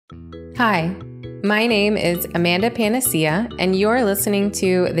Hi, my name is Amanda Panacea, and you're listening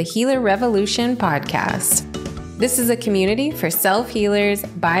to the Healer Revolution podcast. This is a community for self-healers,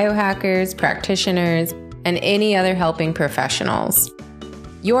 biohackers, practitioners, and any other helping professionals.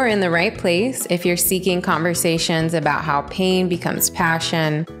 You're in the right place if you're seeking conversations about how pain becomes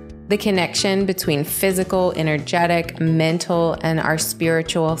passion, the connection between physical, energetic, mental, and our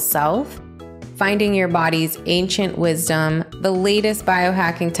spiritual self, finding your body's ancient wisdom, the latest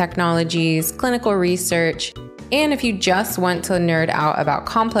biohacking technologies, clinical research, and if you just want to nerd out about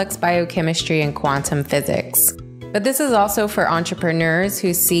complex biochemistry and quantum physics. But this is also for entrepreneurs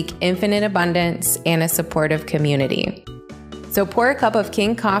who seek infinite abundance and a supportive community. So pour a cup of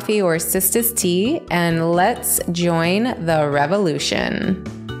King coffee or Sisters tea and let's join the revolution.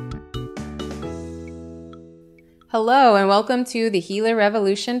 Hello and welcome to the Healer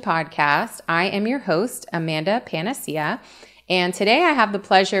Revolution podcast. I am your host, Amanda Panacea, and today I have the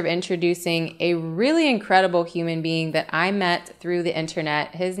pleasure of introducing a really incredible human being that I met through the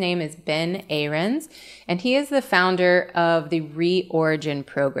internet. His name is Ben Ahrens, and he is the founder of the Re-Origin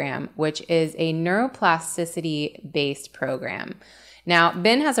program, which is a neuroplasticity-based program. Now,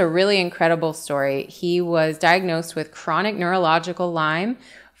 Ben has a really incredible story. He was diagnosed with chronic neurological Lyme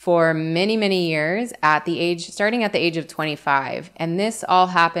for many, many years starting at the age of 25. And this all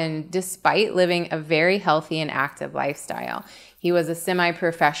happened despite living a very healthy and active lifestyle. He was a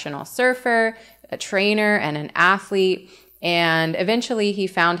semi-professional surfer, a trainer, and an athlete. And eventually he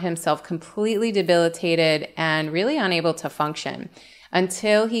found himself completely debilitated and really unable to function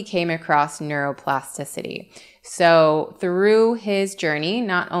until he came across neuroplasticity. So through his journey,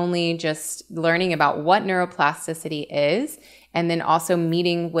 not only just learning about what neuroplasticity is, and then also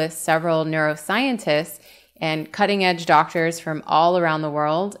meeting with several neuroscientists and cutting-edge doctors from all around the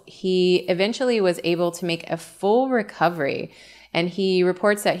world, he eventually was able to make a full recovery. And he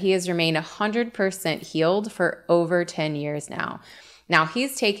reports that he has remained 100% healed for over 10 years now. Now,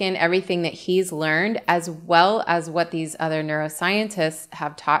 he's taken everything that he's learned as well as what these other neuroscientists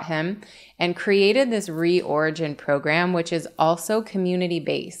have taught him and created this Re-Origin program, which is also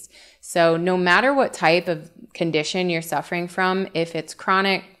community-based. So no matter what type of condition you're suffering from, if it's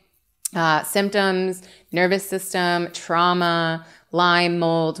chronic symptoms, nervous system, trauma, Lyme,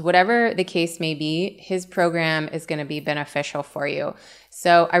 mold, whatever the case may be, his program is going to be beneficial for you.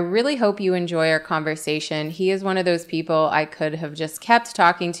 So I really hope you enjoy our conversation. He is one of those people I could have just kept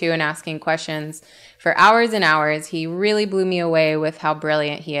talking to and asking questions for hours and hours. He really blew me away with how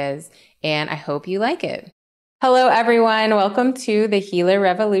brilliant he is, and I hope you like it. Hello, everyone. Welcome to the Healer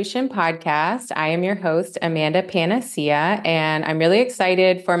Revolution podcast. I am your host, Amanda Panacea, and I'm really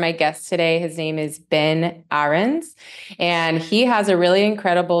excited for my guest today. His name is Ben Ahrens, and he has a really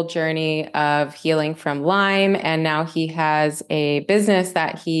incredible journey of healing from Lyme, and now he has a business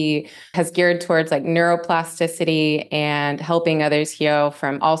that he has geared towards like neuroplasticity and helping others heal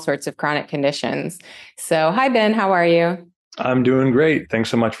from all sorts of chronic conditions. So, hi, Ben. How are you? I'm doing great. Thanks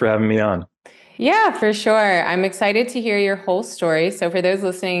so much for having me on. Yeah, for sure. I'm excited to hear your whole story. So for those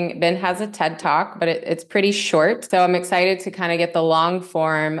listening, Ben has a TED Talk, but it's pretty short. So I'm excited to kind of get the long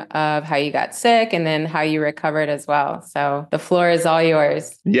form of how you got sick and then how you recovered as well. So the floor is all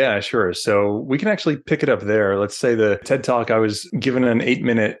yours. Yeah, sure. So we can actually pick it up there. Let's say the TED Talk, I was given an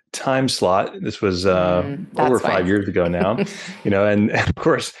 8-minute time slot. This was over 5 years ago now, and of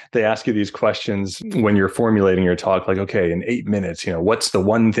course they ask you these questions when you're formulating your talk, like, okay, in 8 minutes, what's the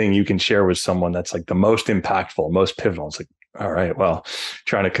one thing you can share with someone that's like the most impactful, most pivotal? It's like, all right, well,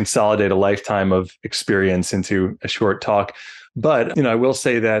 trying to consolidate a lifetime of experience into a short talk. But, I will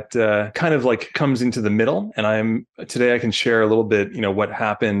say that kind of like comes into the middle. And today I can share a little bit, what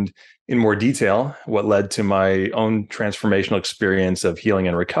happened in more detail, what led to my own transformational experience of healing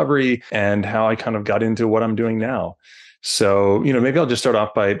and recovery, and how I kind of got into what I'm doing now. So, maybe I'll just start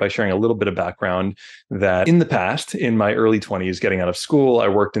off by sharing a little bit of background that in the past, in my early 20s, getting out of school, I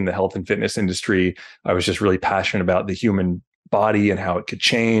worked in the health and fitness industry. I was just really passionate about the human body and how it could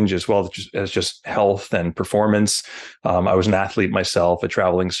change, as well as just health and performance. I was an athlete myself, a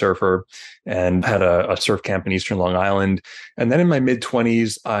traveling surfer, and had a surf camp in Eastern Long Island. And then in my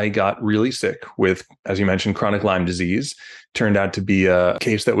mid-20s, I got really sick with, as you mentioned, chronic Lyme disease. Turned out to be a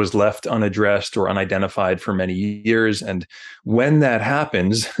case that was left unaddressed or unidentified for many years. And when that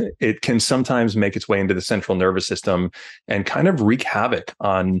happens, it can sometimes make its way into the central nervous system and kind of wreak havoc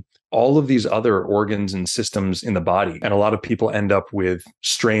on all of these other organs and systems in the body. And a lot of people end up with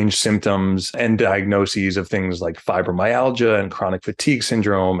strange symptoms and diagnoses of things like fibromyalgia and chronic fatigue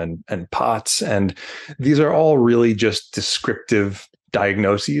syndrome and POTS. And these are all really just descriptive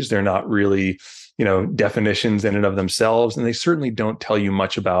diagnoses. They're not really definitions in and of themselves. And they certainly don't tell you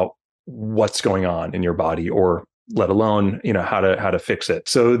much about what's going on in your body, or let alone, how to fix it.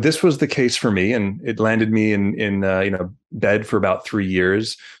 So this was the case for me, and it landed me in bed for about 3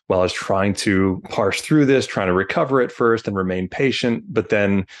 years while I was trying to parse through this, trying to recover at first and remain patient, but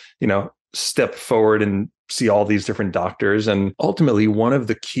then, step forward and see all these different doctors. And ultimately, one of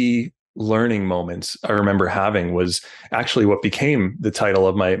the key learning moments I remember having was actually what became the title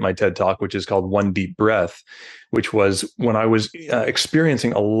of my TED Talk, which is called One Deep Breath, which was when I was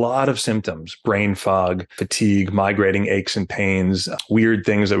experiencing a lot of symptoms: brain fog, fatigue, migrating aches and pains, weird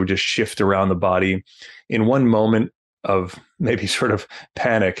things that would just shift around the body. In one moment of maybe sort of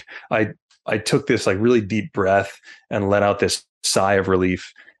panic, I took this like really deep breath and let out this sigh of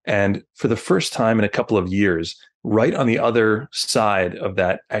relief. And for the first time in a couple of years, right on the other side of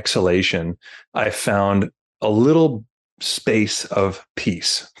that exhalation, I found a little space of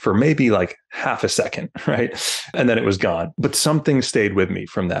peace for maybe like half a second, right? And then it was gone. But something stayed with me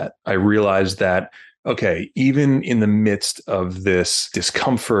from that. I realized that, okay, even in the midst of this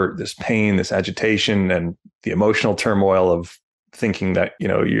discomfort, this pain, this agitation, and the emotional turmoil of thinking that,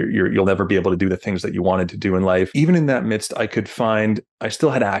 you'll never be able to do the things that you wanted to do in life, even in that midst, I still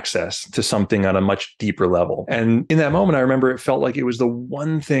had access to something on a much deeper level. And in that moment, I remember it felt like it was the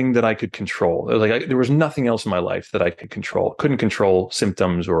one thing that I could control. It was like there was nothing else in my life that I could control. Couldn't control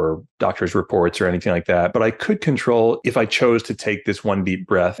symptoms or doctor's reports or anything like that, but I could control if I chose to take this one deep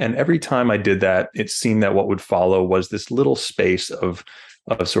breath. And every time I did that, it seemed that what would follow was this little space of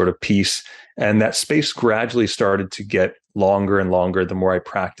sort of peace. And that space gradually started to get longer and longer. The more I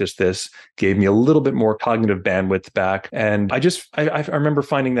practiced this, gave me a little bit more cognitive bandwidth back. And I remember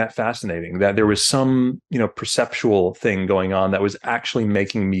finding that fascinating, that there was some, perceptual thing going on that was actually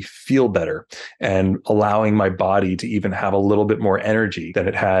making me feel better and allowing my body to even have a little bit more energy than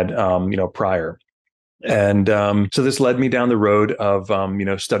it had, prior. And so this led me down the road of,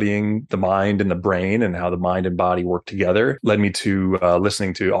 studying the mind and the brain and how the mind and body work together. Led me to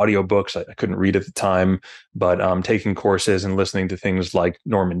listening to audiobooks. I couldn't read at the time, but taking courses and listening to things like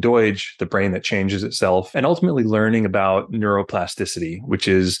Norman Doidge, The Brain That Changes Itself, and ultimately learning about neuroplasticity, which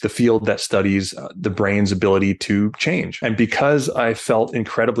is the field that studies the brain's ability to change. And because I felt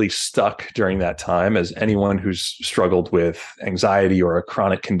incredibly stuck during that time, as anyone who's struggled with anxiety or a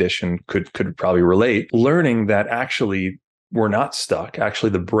chronic condition could probably relate, learning that actually we're not stuck. Actually,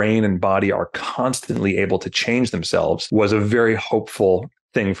 the brain and body are constantly able to change themselves was a very hopeful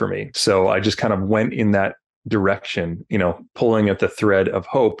thing for me. So I just kind of went in that direction, pulling at the thread of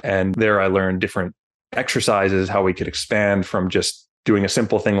hope. And there I learned different exercises, how we could expand from just doing a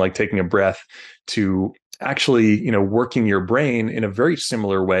simple thing like taking a breath to actually, working your brain in a very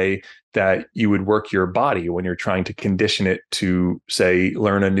similar way that you would work your body when you're trying to condition it to, say,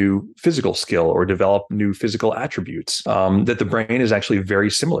 learn a new physical skill or develop new physical attributes, that the brain is actually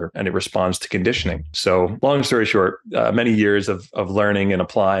very similar and it responds to conditioning. So long story short, many years of learning and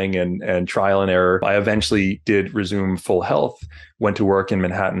applying and trial and error, I eventually did resume full health, went to work in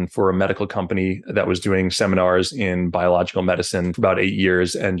Manhattan for a medical company that was doing seminars in biological medicine for about 8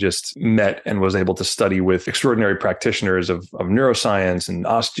 years, and just met and was able to study with extraordinary practitioners of neuroscience and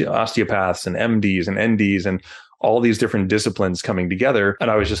osteopaths and MDs and NDs and all these different disciplines coming together. And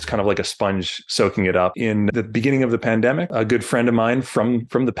I was just kind of like a sponge soaking it up. In the beginning of the pandemic, a good friend of mine from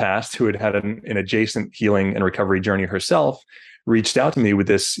the past who had an adjacent healing and recovery journey herself reached out to me with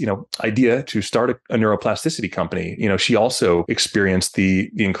this, idea to start a neuroplasticity company. She also experienced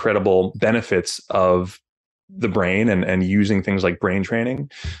the incredible benefits of the brain and using things like brain training.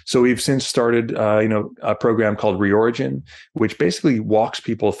 So we've since started, a program called Re-Origin, which basically walks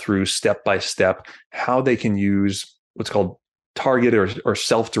people through step by step how they can use what's called targeted or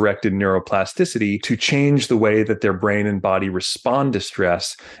self-directed neuroplasticity to change the way that their brain and body respond to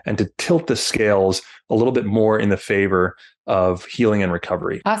stress and to tilt the scales a little bit more in the favor of healing and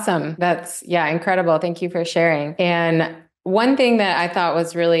recovery. Awesome. That's incredible. Thank you for sharing. And one thing that I thought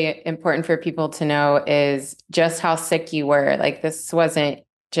was really important for people to know is just how sick you were. Like, this wasn't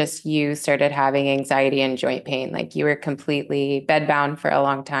just you started having anxiety and joint pain. Like, you were completely bedbound for a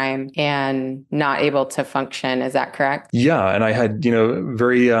long time and not able to function. Is that correct? Yeah. And I had,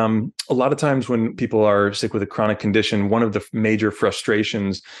 very, a lot of times when people are sick with a chronic condition, one of the major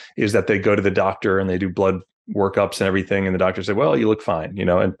frustrations is that they go to the doctor and they do blood workups and everything. And the doctor said, well, you look fine,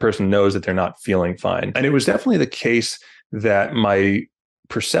 and the person knows that they're not feeling fine. And it was definitely the case that my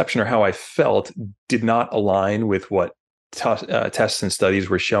perception or how I felt did not align with what tests and studies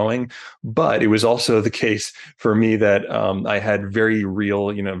were showing. But it was also the case for me that I had very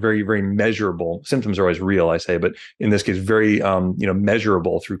real, very, very measurable symptoms are always real, I say, but in this case, very,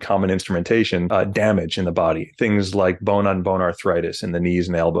 measurable through common instrumentation, damage in the body. Things like bone-on-bone arthritis in the knees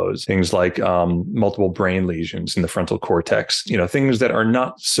and elbows, things like multiple brain lesions in the frontal cortex, things that are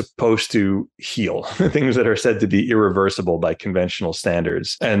not supposed to heal, things that are said to be irreversible by conventional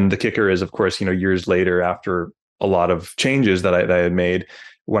standards. And the kicker is, of course, years later, after a lot of changes that I had made,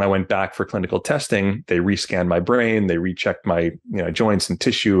 when I went back for clinical testing, they rescanned my brain, they rechecked my joints and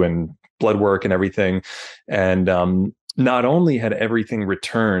tissue and blood work and everything. And not only had everything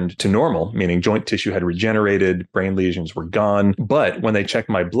returned to normal, meaning joint tissue had regenerated, brain lesions were gone, but when they checked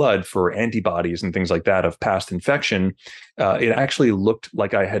my blood for antibodies and things like that of past infection, it actually looked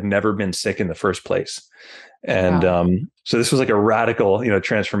like I had never been sick in the first place. And wow. So this was like a radical,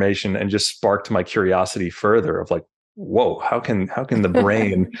 transformation, and just sparked my curiosity further of like, whoa, how can the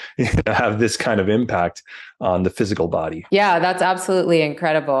brain have this kind of impact on the physical body? Yeah, that's absolutely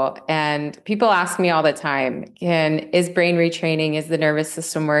incredible. And people ask me all the time, is brain retraining, is the nervous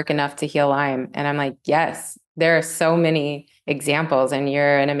system work enough to heal Lyme? And I'm like, yes, there are so many examples, and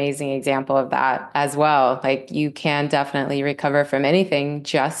you're an amazing example of that as well. Like, you can definitely recover from anything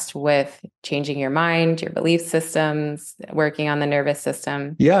just with changing your mind, your belief systems, working on the nervous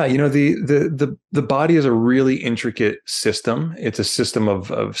system. Yeah, the body is a really intricate system. It's a system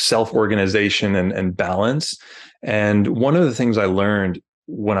of self-organization and balance. And one of the things I learned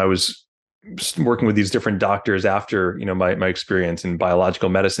when I was working with these different doctors after my experience in biological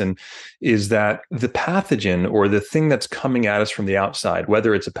medicine is that the pathogen, or the thing that's coming at us from the outside,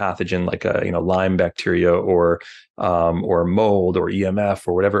 whether it's a pathogen like a Lyme bacteria or mold or EMF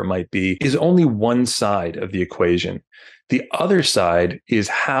or whatever it might be, is only one side of the equation. The other side is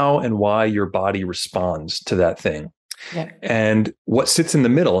how and why your body responds to that thing. Yeah. And what sits in the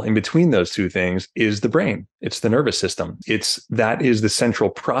middle in between those two things is the brain. It's the nervous system. That is the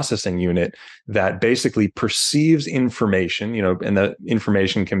central processing unit that basically perceives information, and the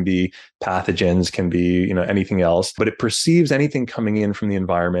information can be pathogens, can be, anything else, but it perceives anything coming in from the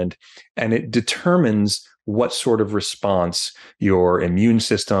environment, and it determines what sort of response your immune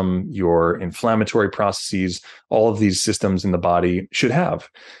system, your inflammatory processes, all of these systems in the body should have.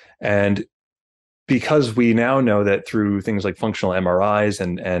 And because we now know that through things like functional MRIs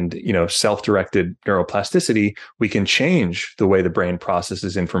and self-directed neuroplasticity, we can change the way the brain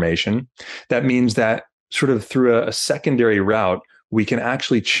processes information. That means that sort of through a secondary route, we can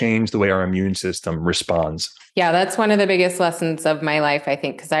actually change the way our immune system responds. Yeah, that's one of the biggest lessons of my life, I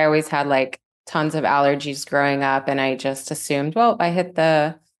think, because I always had like tons of allergies growing up, and I just assumed, well, I hit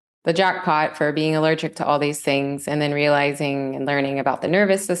the jackpot for being allergic to all these things. And then realizing and learning about the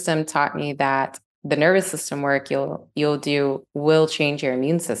nervous system taught me that the nervous system work you'll do will change your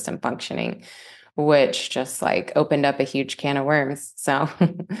immune system functioning, which just like opened up a huge can of worms. So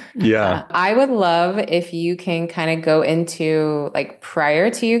yeah, I would love if you can kind of go into like prior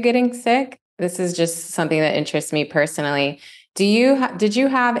to you getting sick. This is just something that interests me personally. Did you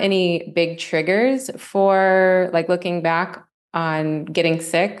have any big triggers for like looking back on getting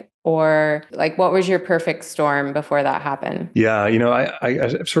sick? Or like, what was your perfect storm before that happened? Yeah,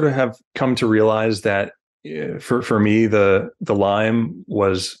 I sort of have come to realize that for me, the Lyme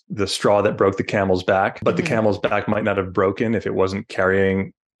was the straw that broke the camel's back, but the camel's back might not have broken if it wasn't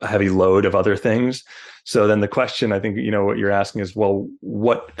carrying a heavy load of other things. So then the question, I think, what you're asking is, well,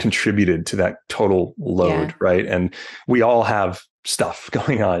 what contributed to that total load, right? And we all have stuff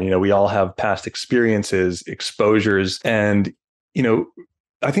going on. We all have past experiences, exposures, and,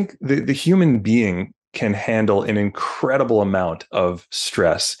 I think the human being can handle an incredible amount of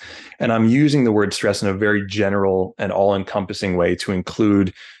stress. And I'm using the word stress in a very general and all-encompassing way to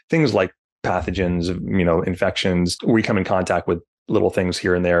include things like pathogens, infections. We come in contact with little things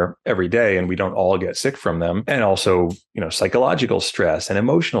here and there every day, and we don't all get sick from them. And also, psychological stress and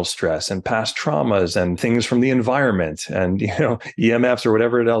emotional stress and past traumas and things from the environment and, EMFs or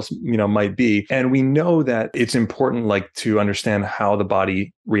whatever it else, might be. And we know that it's important, like, to understand how the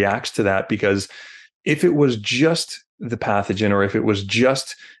body reacts to that, because if it was just the pathogen, or if it was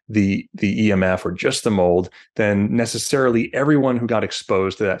just the EMF or just the mold, then necessarily everyone who got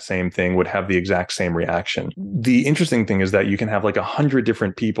exposed to that same thing would have the exact same reaction. The interesting thing is that you can have like 100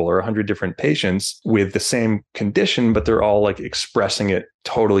 different people or 100 different patients with the same condition, but they're all like expressing it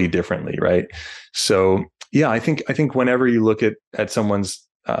totally differently, right? So yeah, I think whenever you look at someone's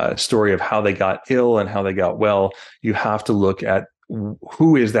story of how they got ill and how they got well, you have to look at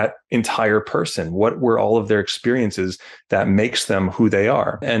who is that entire person? What were all of their experiences that makes them who they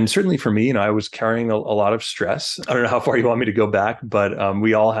are? And certainly for me, I was carrying a lot of stress. I don't know how far you want me to go back, but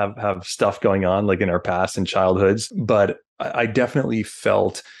we all have stuff going on like in our past and childhoods. But I definitely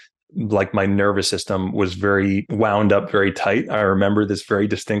felt like my nervous system was very wound up, very tight. I remember this very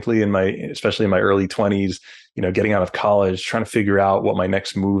distinctly especially in my early 20s, getting out of college, trying to figure out what my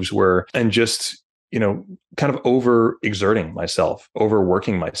next moves were, and just kind of overexerting myself,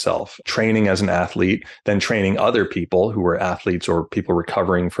 overworking myself, training as an athlete, then training other people who were athletes or people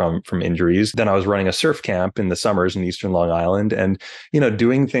recovering from injuries. Then I was running a surf camp in the summers in Eastern Long Island and,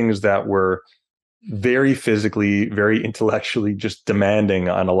 doing things that were very physically, very intellectually just demanding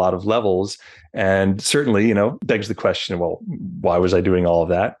on a lot of levels. And certainly, begs the question, well, why was I doing all of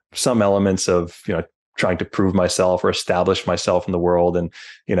that? Some elements of, trying to prove myself or establish myself in the world. And,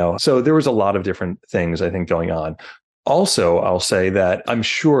 so there was a lot of different things I think going on. Also, I'll say that I'm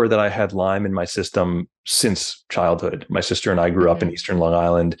sure that I had Lyme in my system since childhood. My sister and I grew up in Eastern Long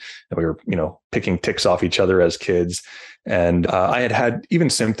Island, and we were, picking ticks off each other as kids. And I had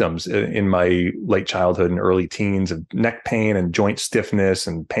even symptoms in my late childhood and early teens of neck pain and joint stiffness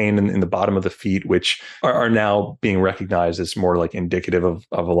and pain in the bottom of the feet, which are now being recognized as more like indicative of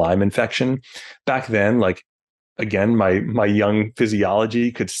a Lyme infection. Back then, like, again, my young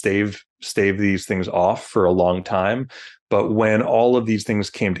physiology could stave these things off for a long time. But when all of these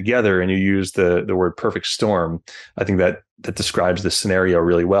things came together, and you use the word perfect storm, I think that describes the scenario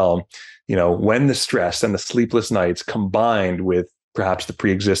really well. When the stress and the sleepless nights combined with perhaps the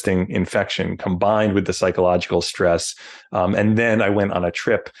pre-existing infection, combined with the psychological stress, and then I went on a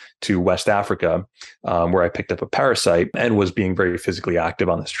trip to West Africa, where I picked up a parasite and was being very physically active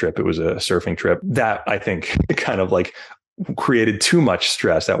on this trip. It was a surfing trip that I think kind of like created too much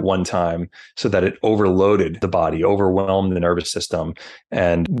stress at one time so that it overloaded the body, overwhelmed the nervous system.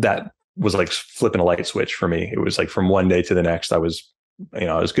 And that was like flipping a light switch for me. It was like from one day to the next, I was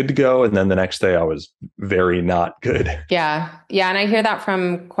good to go. And then the next day I was very not good. Yeah. Yeah. And I hear that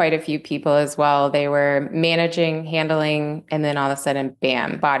from quite a few people as well. They were managing, handling, and then all of a sudden,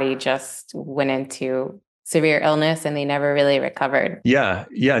 bam, body just went into severe illness and they never really recovered. Yeah.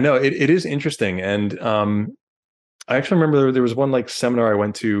 Yeah. No, it is interesting. And I actually remember there was one like seminar I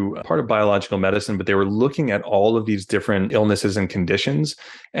went to, part of biological medicine, but they were looking at all of these different illnesses and conditions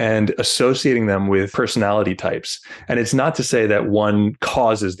and associating them with personality types. And it's not to say that one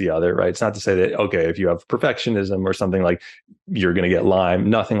causes the other, right? It's not to say that, okay, if you have perfectionism or something, like you're going to get Lyme,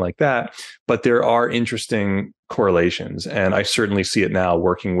 nothing like that. But there are interesting correlations. And I certainly see it now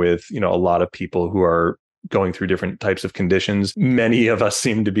working with, a lot of people who are going through different types of conditions. Many of us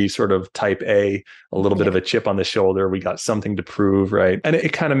seem to be sort of type A little bit of a chip on the shoulder. We got something to prove, right? And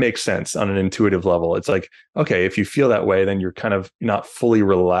it kind of makes sense on an intuitive level. It's like, okay, if you feel that way, then you're kind of not fully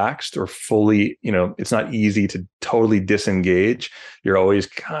relaxed or fully, it's not easy to totally disengage. You're always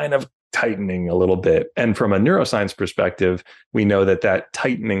kind of tightening a little bit. And from a neuroscience perspective, we know that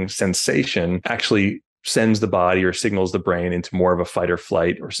tightening sensation actually sends the body or signals the brain into more of a fight or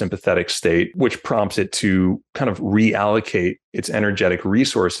flight or sympathetic state, which prompts it to kind of reallocate its energetic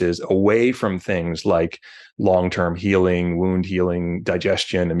resources away from things like long-term healing, wound healing,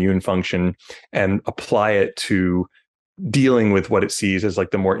 digestion, immune function, and apply it to dealing with what it sees as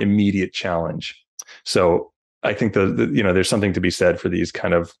like the more immediate challenge. So I think there's something to be said for these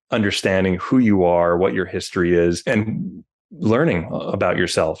kind of understanding who you are, what your history is, and learning about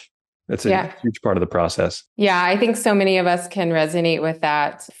yourself. That's a huge part of the process. Yeah, I think so many of us can resonate with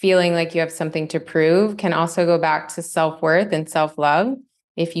that. Feeling like you have something to prove can also go back to self-worth and self-love.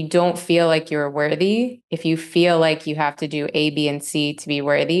 If you don't feel like you're worthy, if you feel like you have to do A, B, and C to be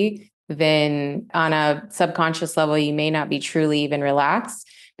worthy, then on a subconscious level, you may not be truly even relaxed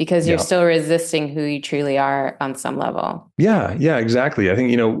because you're still resisting who you truly are on some level. Yeah, exactly. I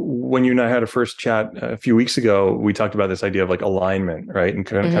think, when you and I had a first chat a few weeks ago, we talked about this idea of like alignment, right? And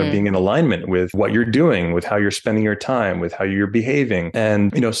kind of being in alignment with what you're doing, with how you're spending your time, with how you're behaving.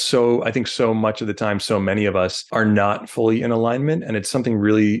 And, so I think so much of the time, so many of us are not fully in alignment. And it's something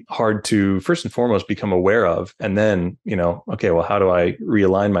really hard to, first and foremost, become aware of. And then, okay, well, how do I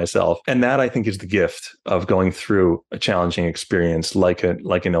realign myself? And that I think is the gift of going through a challenging experience like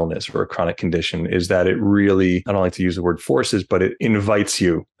an illness or a chronic condition, is that it really, I don't like to use the word forces, but it invites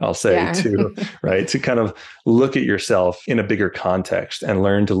you, I'll say, to, right, to kind of look at yourself in a bigger context and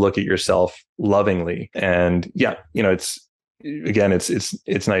learn to look at yourself lovingly. And it's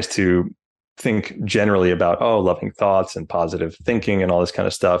nice to think generally about, loving thoughts and positive thinking and all this kind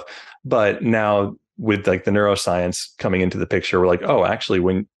of stuff. But now with like the neuroscience coming into the picture, we're like, actually,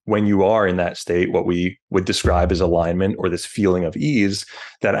 when when you are in that state, what we would describe as alignment or this feeling of ease,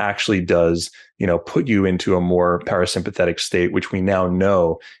 that actually does, put you into a more parasympathetic state, which we now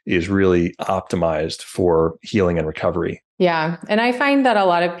know is really optimized for healing and recovery. Yeah. And I find that a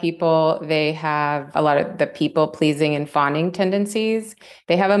lot of people, they have a lot of the people pleasing and fawning tendencies.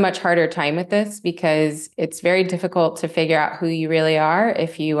 They have a much harder time with this because it's very difficult to figure out who you really are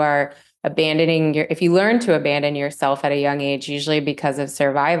if you are if you learn to abandon yourself at a young age, usually because of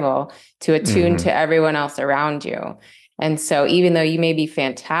survival, to attune to everyone else around you. And so even though you may be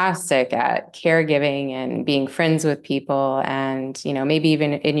fantastic at caregiving and being friends with people and, maybe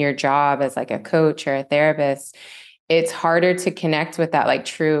even in your job as like a coach or a therapist, it's harder to connect with that like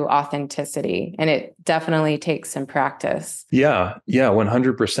true authenticity. And it definitely takes some practice. Yeah,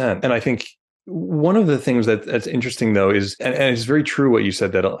 100%. And I think one of the things that's interesting though is, and it's very true what you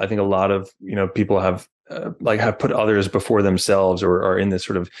said, that I think a lot of, people have have put others before themselves, or are in this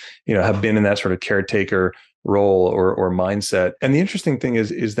sort of, have been in that sort of caretaker role or mindset. And the interesting thing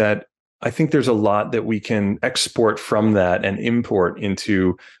is that I think there's a lot that we can export from that and import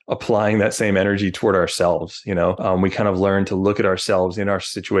into applying that same energy toward ourselves. We kind of learn to look at ourselves in our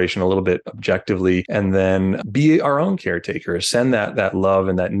situation a little bit objectively, and then be our own caretaker, send that love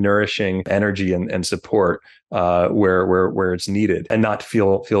and that nourishing energy and support where it's needed, and not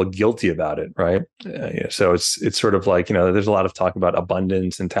feel guilty about it, right? So it's sort of like, there's a lot of talk about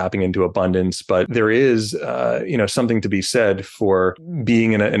abundance and tapping into abundance, but there is something to be said for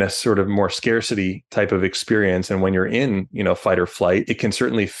being in a sort of more scarcity type of experience. And when you're in fight or flight, it can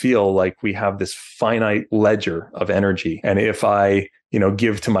certainly feel like we have this finite ledger of energy. And if I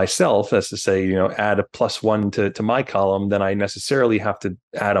give to myself, that's to say, add a +1 to my column, then I necessarily have to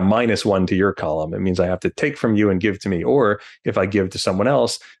add a -1 to your column. It means I have to take from you and give to me. Or if I give to someone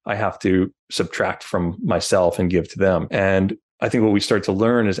else, I have to subtract from myself and give to them. And I think what we start to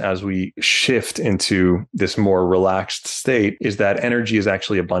learn is, as we shift into this more relaxed state, is that energy is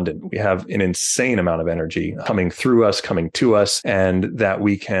actually abundant. We have an insane amount of energy coming through us, coming to us, and that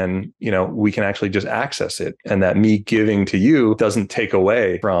we can actually just access it. And that me giving to you doesn't take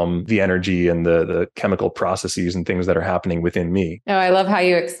away from the energy and the chemical processes and things that are happening within me. Oh, I love how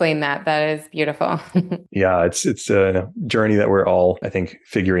you explain that. That is beautiful. Yeah, it's a journey that we're all, I think,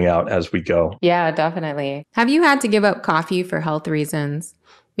 figuring out as we go. Yeah, definitely. Have you had to give up coffee for health reasons?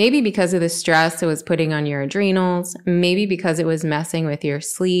 Maybe because of the stress it was putting on your adrenals, maybe because it was messing with your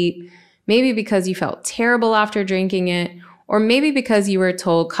sleep, maybe because you felt terrible after drinking it, or maybe because you were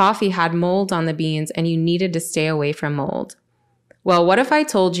told coffee had mold on the beans and you needed to stay away from mold. Well, what if I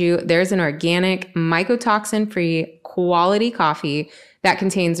told you there's an organic, mycotoxin-free, quality coffee that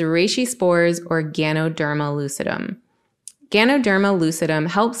contains reishi spores or Ganoderma lucidum? Ganoderma lucidum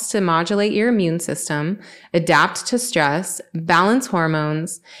helps to modulate your immune system, adapt to stress, balance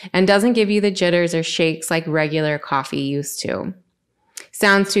hormones, and doesn't give you the jitters or shakes like regular coffee used to.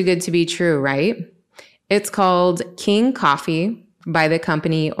 Sounds too good to be true, right? It's called King Coffee by the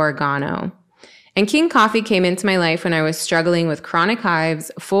company Organo. And King Coffee came into my life when I was struggling with chronic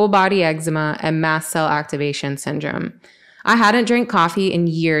hives, full body eczema, and mast cell activation syndrome. I hadn't drank coffee in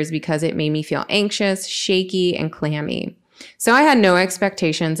years because it made me feel anxious, shaky, and clammy. So I had no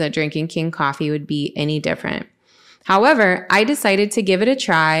expectations that drinking King Coffee would be any different. However, I decided to give it a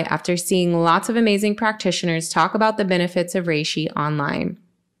try after seeing lots of amazing practitioners talk about the benefits of reishi online.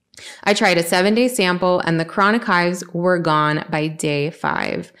 I tried a 7-day sample and the chronic hives were gone by day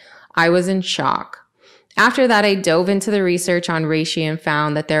 5. I was in shock. After that, I dove into the research on reishi and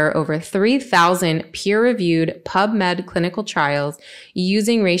found that there are over 3,000 peer-reviewed PubMed clinical trials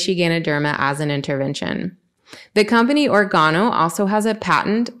using reishi Ganoderma as an intervention. The company Organo also has a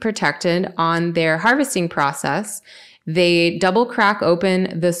patent protected on their harvesting process. They double crack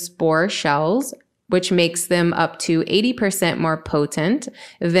open the spore shells, which makes them up to 80% more potent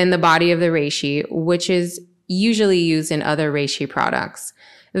than the body of the reishi, which is usually used in other reishi products.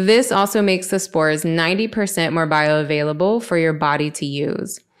 This also makes the spores 90% more bioavailable for your body to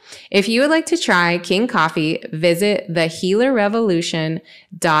use. If you would like to try King Coffee, visit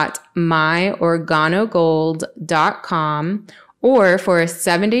thehealerrevolution.myorganogold.com, or for a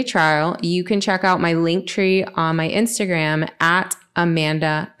 7-day trial, you can check out my link tree on my Instagram at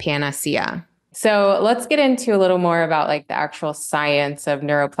Amanda Panacea. So let's get into a little more about like the actual science of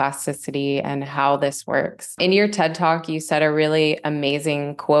neuroplasticity and how this works. In your TED Talk, you said a really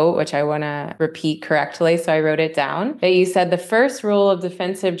amazing quote, which I want to repeat correctly. So I wrote it down, that you said the first rule of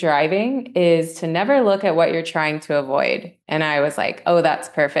defensive driving is to never look at what you're trying to avoid. And I was like, oh, that's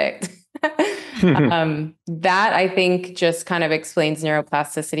perfect. That I think just kind of explains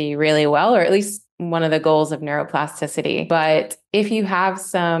neuroplasticity really well, or at least one of the goals of neuroplasticity. But if you have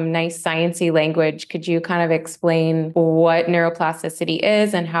some nice sciencey language, could you kind of explain what neuroplasticity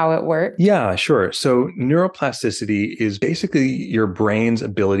is and how it works? Yeah, sure. So neuroplasticity is basically your brain's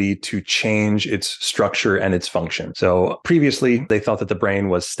ability to change its structure and its function. So previously, they thought that the brain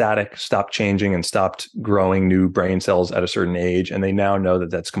was static, stopped changing and stopped growing new brain cells at a certain age. And they now know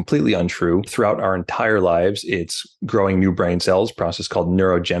that that's completely untrue. Throughout our entire lives, it's growing new brain cells, a process called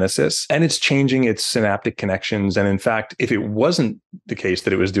neurogenesis, and it's changing its synaptic connections. And in fact, if it wasn't the case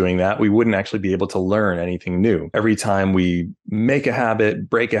that it was doing that, we wouldn't actually be able to learn anything new. Every time we make a habit,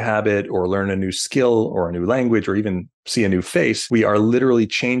 break a habit, or learn a new skill or a new language, or even see a new face, we are literally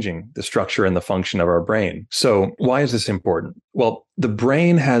changing the structure and the function of our brain. So why is this important? Well, the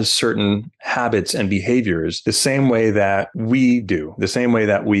brain has certain habits and behaviors the same way that we do, the same way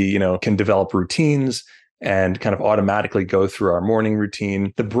that we, can develop routines and kind of automatically go through our morning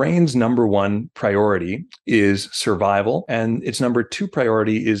routine. The brain's number one priority is survival, and its number two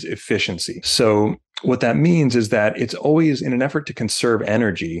priority is efficiency. So what that means is that it's always, in an effort to conserve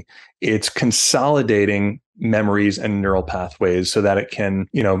energy, it's consolidating memories and neural pathways so that it can,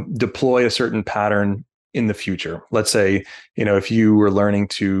 deploy a certain pattern in the future. Let's say, if you were learning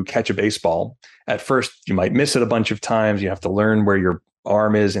to catch a baseball, at first you might miss it a bunch of times. You have to learn where your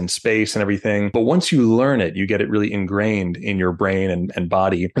arm is in space and everything. But once you learn it, you get it really ingrained in your brain and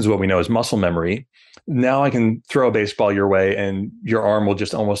body. This is what we know as muscle memory. Now I can throw a baseball your way and your arm will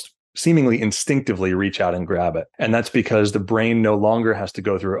just almost seemingly instinctively reach out and grab it. And that's because the brain no longer has to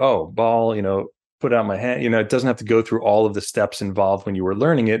go through, ball, put out my hand. It doesn't have to go through all of the steps involved when you were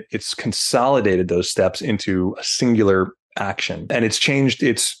learning it. It's consolidated those steps into a singular action. And it's changed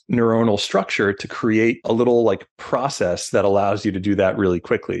its neuronal structure to create a little process that allows you to do that really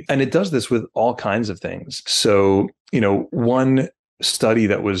quickly. And it does this with all kinds of things. So, one study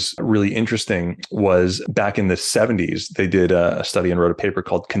that was really interesting was back in the 70s. They did a study and wrote a paper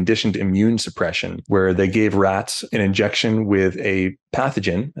called Conditioned Immune Suppression, where they gave rats an injection with a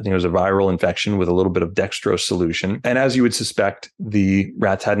pathogen. I think it was a viral infection with a little bit of dextrose solution. And as you would suspect, the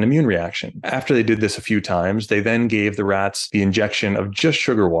rats had an immune reaction. After they did this a few times, they then gave the rats the injection of just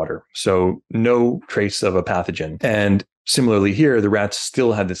sugar water. So no trace of a pathogen. And similarly here, the rats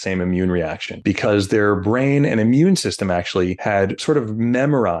still had the same immune reaction because their brain and immune system actually had sort of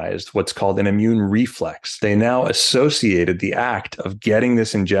memorized what's called an immune reflex. They now associated the act of getting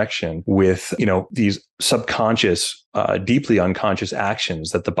this injection with, these subconscious, deeply unconscious actions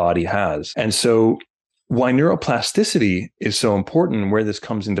that the body has. And so why neuroplasticity is so important, where this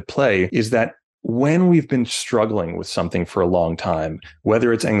comes into play, is that when we've been struggling with something for a long time,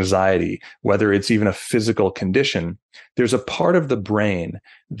 whether it's anxiety, whether it's even a physical condition, there's a part of the brain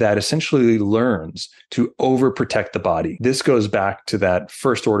that essentially learns to overprotect the body. This goes back to that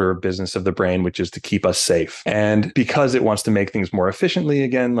first order of business of the brain, which is to keep us safe. And because it wants to make things more efficiently,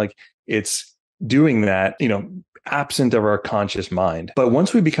 again, it's doing that, absent of our conscious mind. But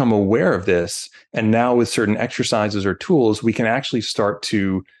once we become aware of this, and now with certain exercises or tools, we can actually start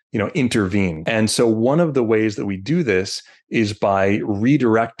to intervene. And so one of the ways that we do this is by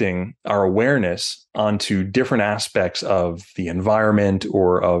redirecting our awareness onto different aspects of the environment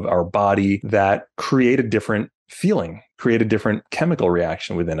or of our body that create a different feeling, create a different chemical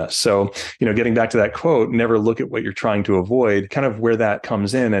reaction within us. So, getting back to that quote, never look at what you're trying to avoid, kind of where that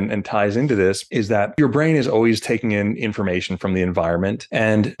comes in and ties into this is that your brain is always taking in information from the environment.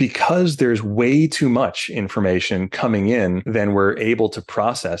 And because there's way too much information coming in than we're able to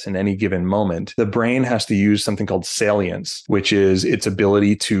process in any given moment, the brain has to use something called salience, which is its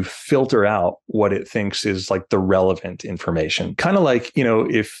ability to filter out what it thinks is the relevant information. Kind of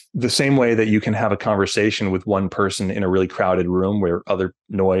if the same way that you can have a conversation with one person in a really crowded room where other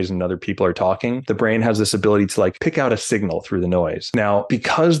noise and other people are talking, the brain has this ability to pick out a signal through the noise. Now,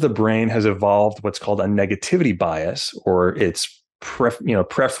 because the brain has evolved what's called a negativity bias, or its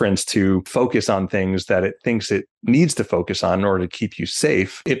preference to focus on things that it thinks it needs to focus on in order to keep you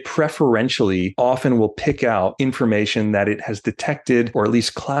safe, it preferentially often will pick out information that it has detected or at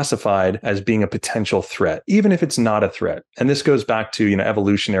least classified as being a potential threat, even if it's not a threat. And this goes back to,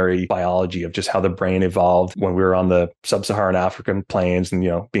 evolutionary biology of just how the brain evolved when we were on the sub-Saharan African plains and,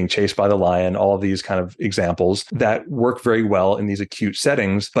 being chased by the lion, all of these kind of examples that work very well in these acute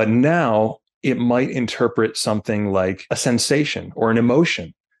settings. But now it might interpret something like a sensation or an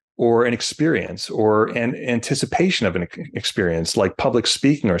emotion or an experience or an anticipation of an experience like public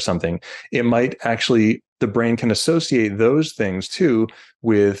speaking or something. It might actually, the brain can associate those things too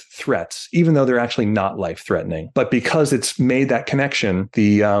with threats, even though they're actually not life-threatening. But because it's made that connection,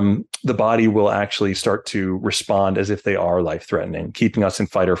 the body will actually start to respond as if they are life-threatening, keeping us in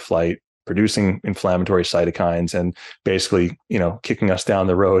fight or flight, producing inflammatory cytokines and basically, kicking us down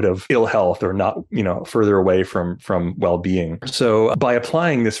the road of ill health or not, further away from well-being. So by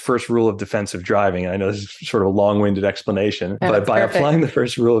applying this first rule of defensive driving, I know this is sort of a long-winded explanation, but by applying the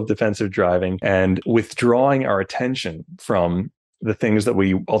first rule of defensive driving and withdrawing our attention from the things that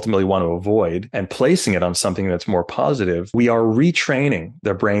we ultimately want to avoid and placing it on something that's more positive, we are retraining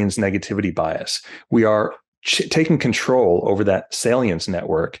the brain's negativity bias. We are taking control over that salience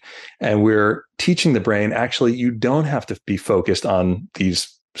network. And we're teaching the brain, actually, you don't have to be focused on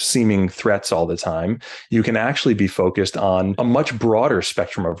these seeming threats all the time. You can actually be focused on a much broader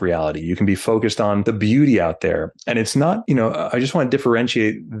spectrum of reality. You can be focused on the beauty out there. And it's not, I just want to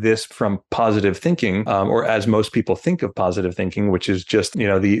differentiate this from positive thinking, or as most people think of positive thinking, which is just,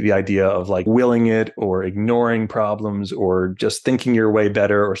 the idea of like willing it or ignoring problems or just thinking your way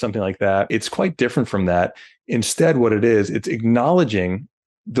better or something like that. It's quite different from that. Instead, what it is, it's acknowledging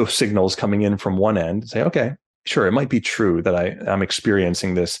those signals coming in from one end, say, okay, sure, it might be true that I'm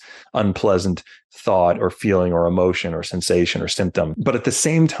experiencing this unpleasant thought or feeling or emotion or sensation or symptom. But at the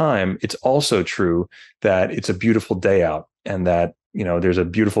same time, it's also true that it's a beautiful day out and that, there's a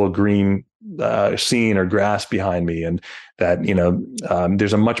beautiful green scene or grass behind me, and that,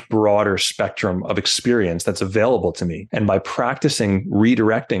 there's a much broader spectrum of experience that's available to me. And by practicing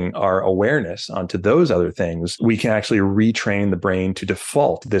redirecting our awareness onto those other things, we can actually retrain the brain to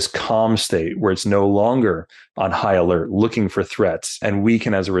default this calm state where it's no longer on high alert, looking for threats. And we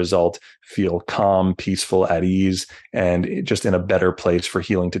can, as a result, feel calm, peaceful, at ease, and just in a better place for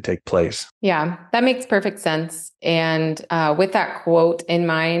healing to take place. Yeah, that makes perfect sense. And with that quote in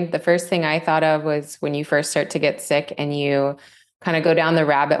mind, the first thing I thought of was when you first start to get sick and you kind of go down the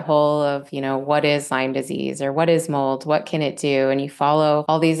rabbit hole of, what is Lyme disease or what is mold? What can it do? And you follow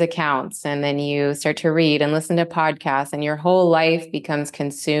all these accounts and then you start to read and listen to podcasts and your whole life becomes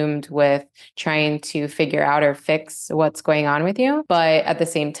consumed with trying to figure out or fix what's going on with you. But at the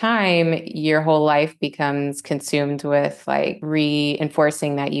same time, your whole life becomes consumed with like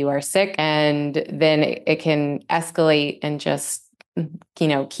reinforcing that you are sick. And then it can escalate and just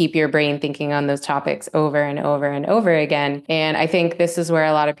keep your brain thinking on those topics over and over and over again. And I think this is where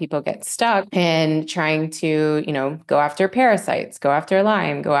a lot of people get stuck in trying to, go after parasites, go after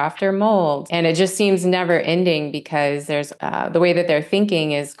Lyme, go after mold. And it just seems never ending because there's the way that they're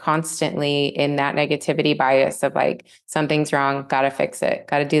thinking is constantly in that negativity bias of like, something's wrong, got to fix it,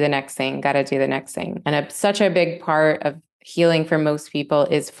 got to do the next thing, got to do the next thing. And such a big part of healing for most people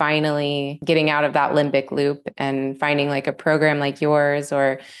is finally getting out of that limbic loop and finding like a program like yours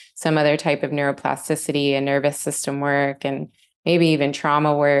or some other type of neuroplasticity and nervous system work and maybe even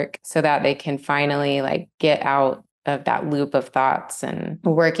trauma work so that they can finally like get out of that loop of thoughts and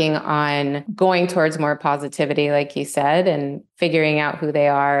working on going towards more positivity, like you said, and figuring out who they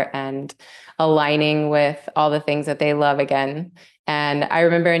are and aligning with all the things that they love again. And I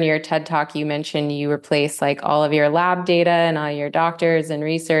remember in your TED Talk, you mentioned you replaced like all of your lab data and all your doctors and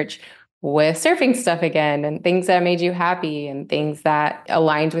research with surfing stuff again and things that made you happy and things that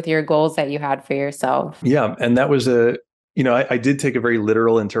aligned with your goals that you had for yourself. Yeah. And that was I did take a very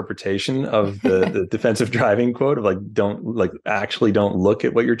literal interpretation of the defensive driving quote of don't look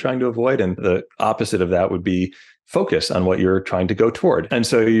at what you're trying to avoid. And the opposite of that would be focus on what you're trying to go toward. And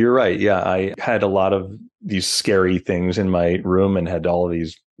so you're right. Yeah. I had a lot of these scary things in my room and had all of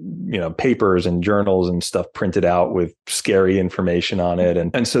these, papers and journals and stuff printed out with scary information on it.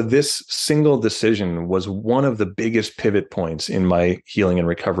 And so this single decision was one of the biggest pivot points in my healing and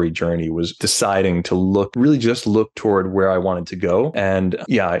recovery journey, was deciding to really just look toward where I wanted to go. And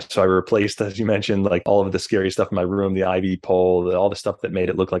so I replaced, as you mentioned, like all of the scary stuff in my room, the IV pole, all the stuff that made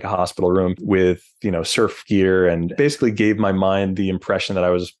it look like a hospital room with, surf gear, and basically gave my mind the impression that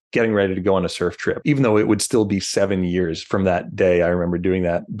I was getting ready to go on a surf trip, even though it would still be 7 years from that day. I remember doing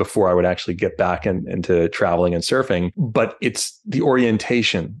that before I would actually get back into traveling and surfing. But it's the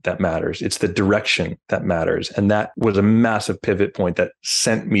orientation that matters. It's the direction that matters. And that was a massive pivot point that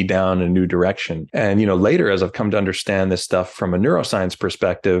sent me down a new direction. And, later, as I've come to understand this stuff from a neuroscience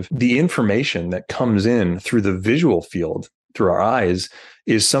perspective, the information that comes in through the visual field, through our eyes,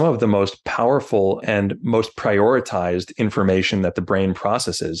 is some of the most powerful and most prioritized information that the brain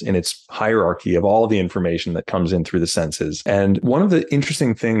processes in its hierarchy of all the information that comes in through the senses. And one of the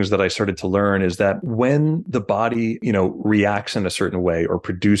interesting things that I started to learn is that when the body, reacts in a certain way or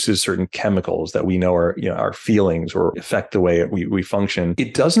produces certain chemicals that we know are, our feelings or affect the way we function,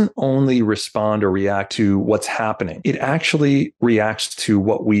 it doesn't only respond or react to what's happening. It actually reacts to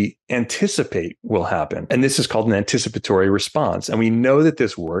what we anticipate will happen. And this is called an anticipatory response. And we know that that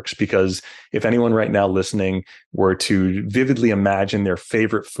this works because if anyone right now listening were to vividly imagine their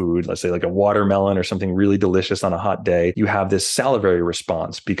favorite food, let's say like a watermelon or something really delicious on a hot day, you have this salivary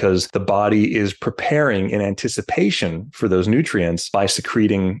response because the body is preparing in anticipation for those nutrients by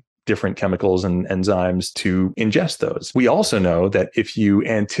secreting different chemicals and enzymes to ingest those. We also know that if you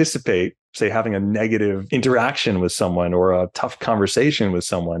anticipate, say, having a negative interaction with someone or a tough conversation with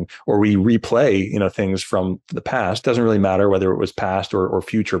someone, or we replay, things from the past, doesn't really matter whether it was past or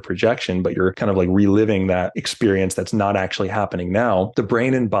future projection, but you're kind of like reliving that experience that's not actually happening now. The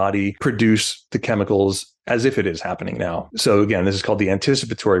brain and body produce the chemicals as if it is happening now. So again, this is called the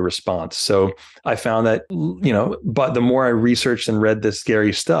anticipatory response. So I found that, but the more I researched and read this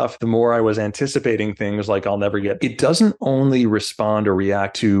scary stuff, the more I was anticipating things like I'll never get. It doesn't only respond or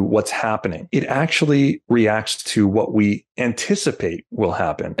react to what's happening. It actually reacts to what we anticipate will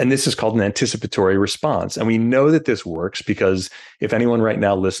happen. And this is called an anticipatory response. And we know that this works because if anyone right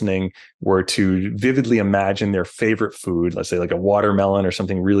now listening were to vividly imagine their favorite food, let's say like a watermelon or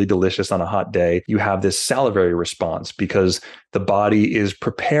something really delicious on a hot day, you have this salivary response because the body is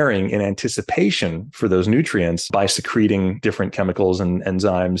preparing in anticipation for those nutrients by secreting different chemicals and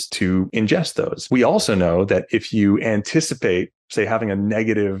enzymes to ingest those. We also know that if you anticipate, say, having a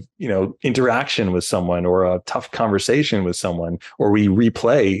negative, interaction with someone or a tough conversation with someone, or we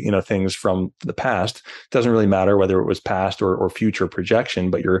replay, things from the past, doesn't really matter whether it was past or future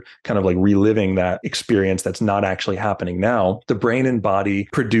projection, but you're kind of like reliving that experience that's not actually happening now. The brain and body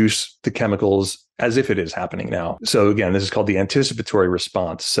produce the chemicals as if it is happening now. So again, this is called the anticipatory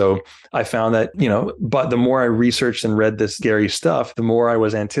response. So I found that, but the more I researched and read this scary stuff, the more I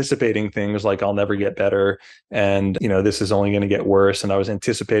was anticipating things like I'll never get better. And, this is only going to get worse. And I was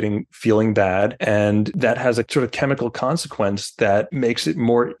anticipating feeling bad. And that has a sort of chemical consequence that makes it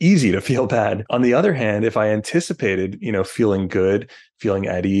more easy to feel bad. On the other hand, if I anticipated, feeling good, feeling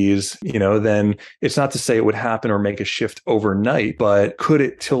at ease, then it's not to say it would happen or make a shift overnight, but could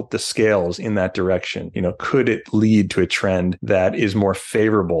it tilt the scales in that direction? Could it lead to a trend that is more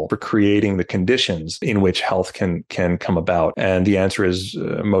favorable for creating the conditions in which health can come about? And the answer is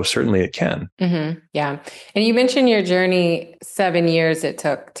most certainly it can. Mm-hmm. Yeah. And you mentioned your journey, 7 years it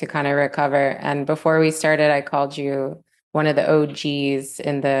took to kind of recover. And before we started, I called you one of the OGs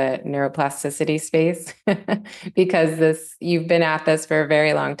in the neuroplasticity space because you've been at this for a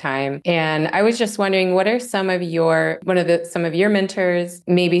very long time. And I was just wondering, what are some of your mentors,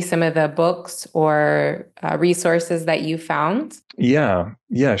 maybe some of the books or resources that you found?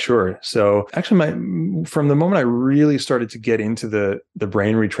 Yeah, sure. So actually from the moment I really started to get into the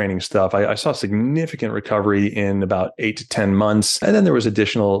brain retraining stuff, I saw significant recovery in about 8 to 10 months. And then there was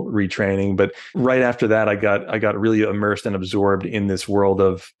additional retraining. But right after that, I got really immersed and absorbed in this world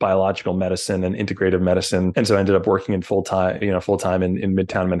of biological medicine and integrative medicine. And so I ended up working in full time in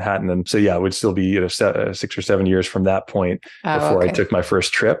Midtown Manhattan. And so, yeah, it would still be 6 or 7 years from that point before I took my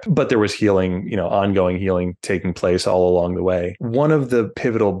first trip. But there was healing, ongoing healing taking place all along the way. One of the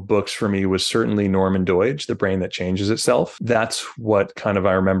pivotal books for me was certainly Norman Doidge, The Brain That Changes Itself. That's what kind of,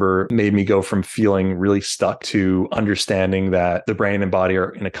 I remember, made me go from feeling really stuck to understanding that the brain and body are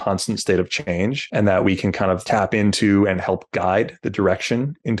in a constant state of change and that we can kind of tap into and help guide the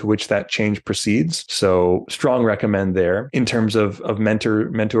direction into which that change proceeds. So strong recommend there. In terms of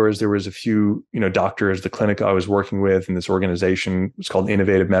mentors, there was a few, doctors, the clinic I was working with in this organization was called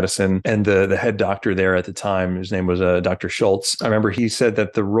Innovative Medicine. And the head doctor there at the time, his name was Dr. Schultz. I remember he said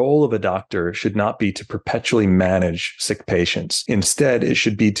that the role of a doctor should not be to perpetually manage sick patients. Instead, it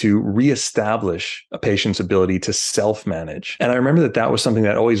should be to reestablish a patient's ability to self-manage. And I remember that was something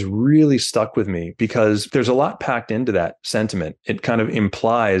that always really stuck with me because there's a lot packed into that sentiment. It kind of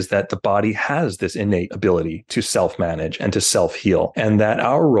implies that the body has this innate ability to self-manage and to self-heal. And that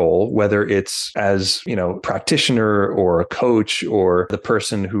our role, whether it's as, practitioner or a coach or the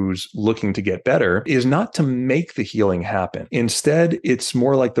person who's looking to get better, is not to make the healing happen. Instead, it's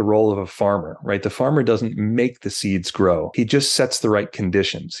more like the role of a farmer, right? The farmer doesn't make the seeds grow. He just sets the right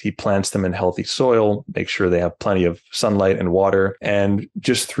conditions. He plants them in healthy soil, makes sure they have plenty of sunlight and water, and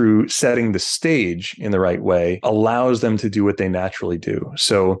just through setting the stage in the right way, allows them to do what they naturally do.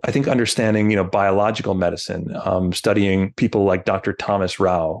 So I think understanding, biological medicine, studying people like Dr. Thomas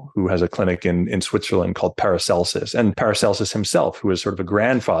Rau, who has a clinic in Switzerland called Paracelsus, and Paracelsus himself, who is sort of a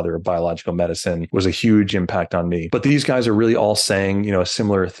grandfather of biological medicine, was a huge impact on me. But these guys are really all saying, a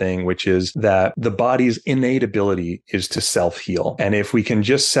similar thing, which is that the body's innate ability is to self-heal. And if we can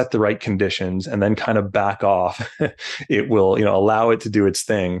just set the right conditions and then kind of back off, it will, allow it to do its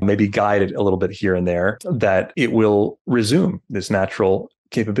thing, maybe guide it a little bit here and there, that it will resume this natural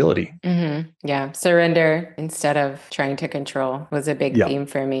capability. Yeah. Surrender instead of trying to control was a big theme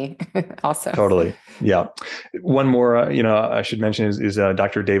for me also. Totally. Yeah. One more, I should mention is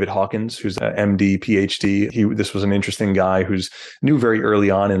Dr. David Hawkins, who's an MD, PhD. This was an interesting guy who's knew very early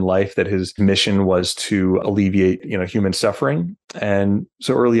on in life that his mission was to alleviate, human suffering. And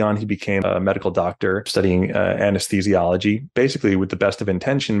so early on, he became a medical doctor studying anesthesiology, basically with the best of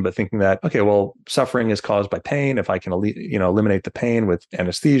intention, but thinking that, okay, well, suffering is caused by pain. If I can, eliminate the pain with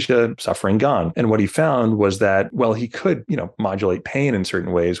anesthesia, suffering gone. And what he found was that, well, he could, modulate pain in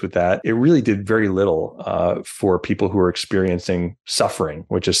certain ways with that. It really did very little for people who are experiencing suffering,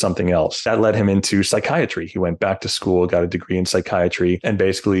 which is something else. That led him into psychiatry. He went back to school, got a degree in psychiatry, and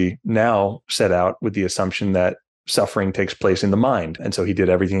basically now set out with the assumption that suffering takes place in the mind. And so he did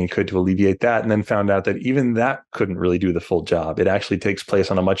everything he could to alleviate that, and then found out that even that couldn't really do the full job. It actually takes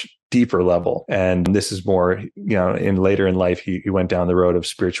place on a much deeper level. And this is more, in later in life, he went down the road of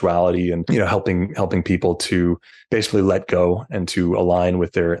spirituality and, helping people to basically let go and to align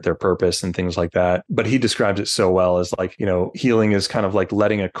with their purpose and things like that. But he describes it so well as like, healing is kind of like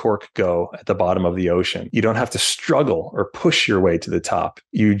letting a cork go at the bottom of the ocean. You don't have to struggle or push your way to the top.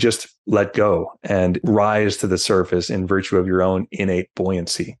 You just let go and rise to the surface in virtue of your own innate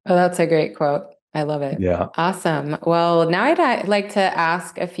buoyancy. Oh, that's a great quote. I love it. Yeah. Awesome. Well, now I'd like to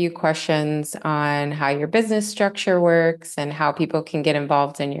ask a few questions on how your business structure works and how people can get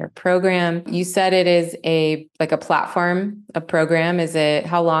involved in your program. You said it is a platform, a program.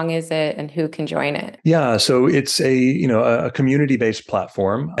 How long is it, and who can join it? Yeah. So it's a community-based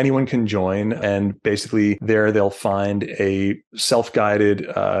platform. Anyone can join, and basically there they'll find a self-guided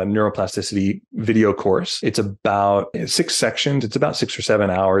neuroplasticity video course. It's about 6 sections. It's about 6 or 7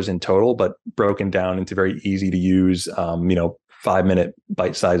 hours in total, but broken down into very easy to use, 5-minute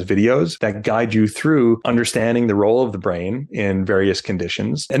bite-sized videos that guide you through understanding the role of the brain in various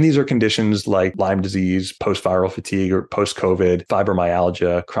conditions. And these are conditions like Lyme disease, post-viral fatigue or post-COVID,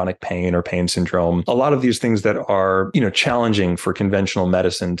 fibromyalgia, chronic pain or pain syndrome. A lot of these things that are, challenging for conventional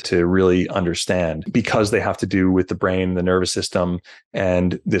medicine to really understand because they have to do with the brain, the nervous system,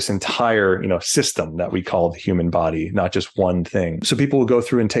 and this entire, system that we call the human body, not just one thing. So people will go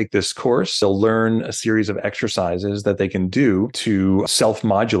through and take this course. They'll learn a series of exercises that they can do to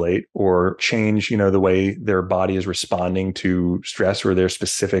self-modulate or change, the way their body is responding to stress or their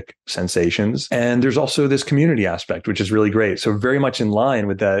specific sensations. And there's also this community aspect, which is really great. So very much in line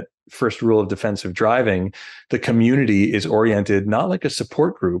with that first rule of defensive driving, the community is oriented not like a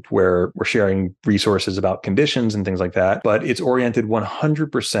support group where we're sharing resources about conditions and things like that, but it's oriented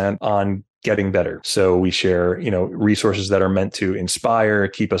 100% on getting better. So we share, resources that are meant to inspire,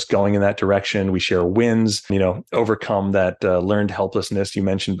 keep us going in that direction. We share wins, overcome that learned helplessness you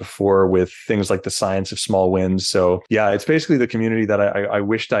mentioned before with things like the science of small wins. So yeah, it's basically the community that I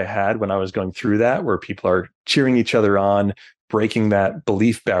wished I had when I was going through that, where people are cheering each other on, breaking that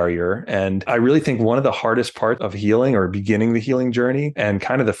belief barrier. And I really think one of the hardest parts of healing or beginning the healing journey, and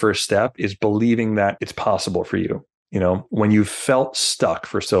kind of the first step, is believing that it's possible for you. When you've felt stuck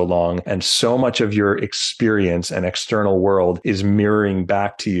for so long and so much of your experience and external world is mirroring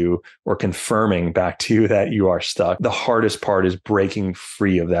back to you or confirming back to you that you are stuck, the hardest part is breaking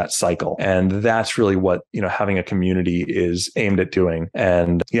free of that cycle. And that's really what, having a community is aimed at doing.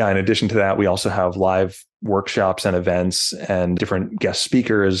 And yeah, in addition to that, we also have live workshops and events and different guest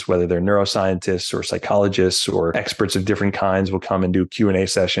speakers, whether they're neuroscientists or psychologists or experts of different kinds, will come and do Q&A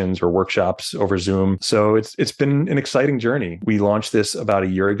sessions or workshops over Zoom. So it's been an exciting journey. We launched this about a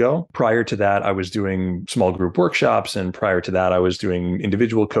year ago. Prior to that, I was doing small group workshops, and prior to that, I was doing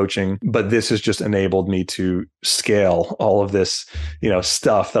individual coaching. But this has just enabled me to scale all of this,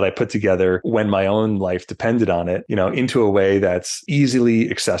 stuff that I put together when my own life depended on it, into a way that's easily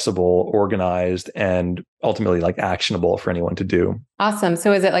accessible, organized, and ultimately like actionable for anyone to do. Awesome.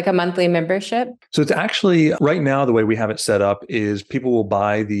 So is it like a monthly membership? So it's actually, right now, the way we have it set up is people will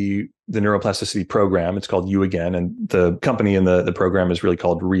buy the neuroplasticity program. It's called You Again. And the company in the program is really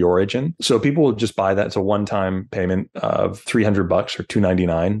called Re-Origin. So people will just buy that. It's a one-time payment of $300 or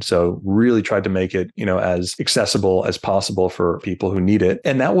 $299. So really tried to make it, as accessible as possible for people who need it.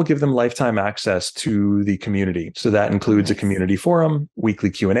 And that will give them lifetime access to the community. So that includes a community forum, weekly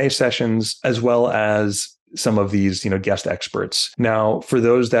Q&A sessions, as well as some of these, guest experts. Now, for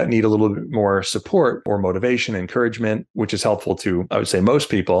those that need a little bit more support or motivation, encouragement, which is helpful to, I would say, most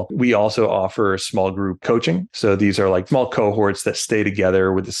people, we also offer small group coaching. So these are like small cohorts that stay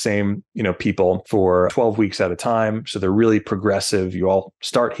together with the same, people for 12 weeks at a time. So they're really progressive. You all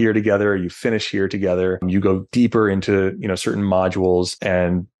start here together, you finish here together, you go deeper into, certain modules,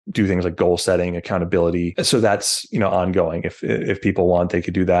 and do things like goal setting, accountability. So that's, ongoing. If people want, they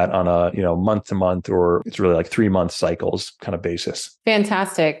could do that on a, month to month, or it's really like 3-month cycles kind of basis.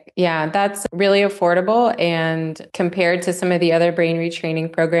 Fantastic. Yeah, that's really affordable. And compared to some of the other brain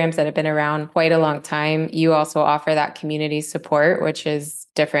retraining programs that have been around quite a long time, you also offer that community support, which is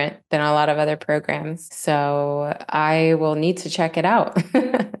different than a lot of other programs. So I will need to check it out.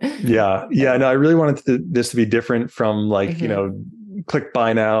 Yeah. No, I really wanted this to be different from like, click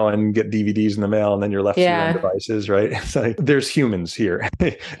buy now and get DVDs in the mail, and then you're left to your own devices, right? It's like there's humans here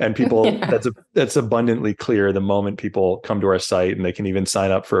and people, that's abundantly clear the moment people come to our site, and they can even sign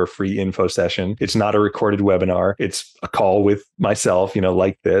up for a free info session. It's not a recorded webinar. It's a call with myself,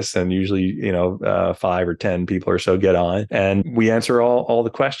 like this, and usually, 5 or 10 people or so get on, and we answer all the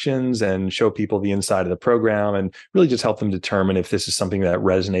questions and show people the inside of the program, and really just help them determine if this is something that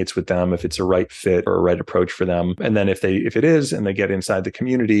resonates with them, if it's a right fit or a right approach for them. And then if it is, and they get inside the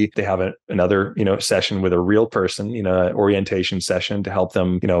community, they have another, session with a real person, an orientation session to help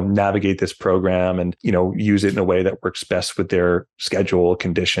them, navigate this program and, use it in a way that works best with their schedule,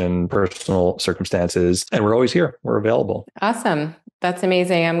 condition, personal circumstances. And we're always here. We're available. Awesome. That's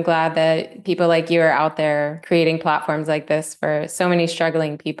amazing. I'm glad that people like you are out there creating platforms like this for so many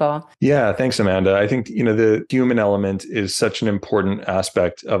struggling people. Yeah, thanks, Amanda. I think, the human element is such an important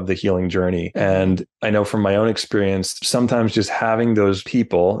aspect of the healing journey. And I know from my own experience, sometimes just having those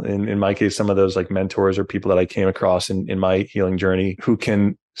people, in my case, some of those like mentors or people that I came across in my healing journey, who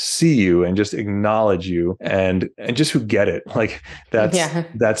can see you and just acknowledge you and just who get it. Like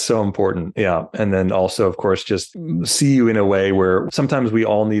that's so important. Yeah. And then also, of course, just see you in a way where sometimes we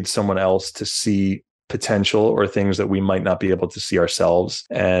all need someone else to see potential or things that we might not be able to see ourselves.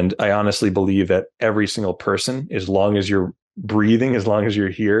 And I honestly believe that every single person, as long as you're breathing, as long as you're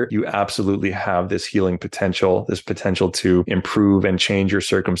here, you absolutely have this healing potential, this potential to improve and change your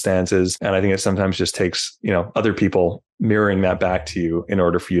circumstances. And I think it sometimes just takes, other people mirroring that back to you in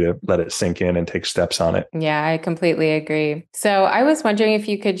order for you to let it sink in and take steps on it. Yeah, I completely agree. So I was wondering if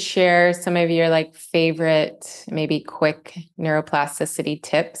you could share some of your like favorite, maybe quick neuroplasticity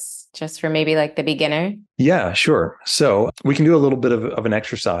tips, just for maybe like the beginner. Yeah, sure. So we can do a little bit of an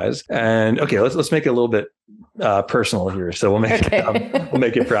exercise, and let's make it a little bit personal here. So we'll make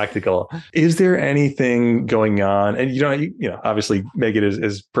it practical. Is there anything going on? And obviously make it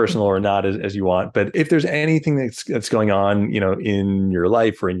as personal or not as you want. But if there's anything that's going on, in your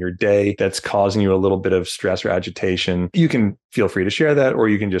life or in your day that's causing you a little bit of stress or agitation, you can feel free to share that, or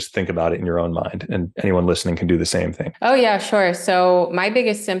you can just think about it in your own mind. And anyone listening can do the same thing. Oh yeah, sure. So my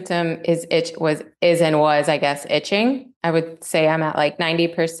biggest symptom is I guess, itching. I would say I'm at like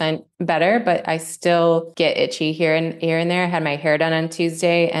 90% better, but I still get itchy here and there. I had my hair done on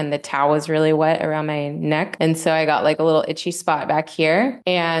Tuesday and the towel was really wet around my neck. And so I got like a little itchy spot back here.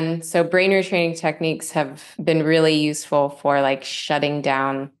 And so brain retraining techniques have been really useful for like shutting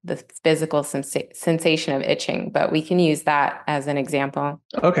down the physical sensation of itching, but we can use that as an example.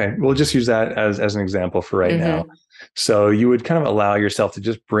 Okay. We'll just use that as an example for right now. So you would kind of allow yourself to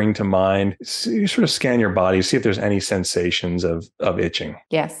just bring to mind, you sort of scan your body, see if there's any sensations of itching.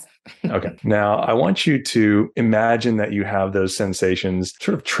 Yes. Okay. Now I want you to imagine that you have those sensations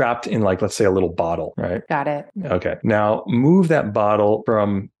sort of trapped in, like, let's say a little bottle, right? Got it. Okay. Now move that bottle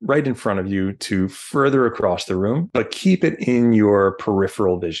from right in front of you to further across the room, but keep it in your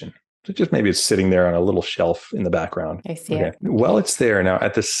peripheral vision. So just maybe it's sitting there on a little shelf in the background. I see it. Well, it's there. Now,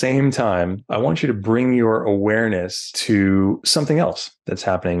 at the same time, I want you to bring your awareness to something else that's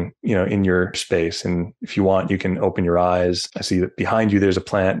happening, in your space. And if you want, you can open your eyes. I see that behind you, there's a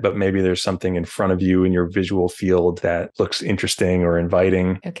plant, but maybe there's something in front of you in your visual field that looks interesting or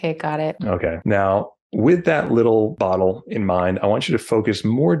inviting. Okay, got it. Okay. Now, with that little bottle in mind, I want you to focus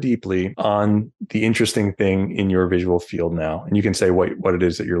more deeply on the interesting thing in your visual field now. And you can say what it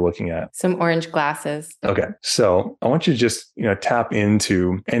is that you're looking at. Some orange glasses. Okay. So I want you to just, tap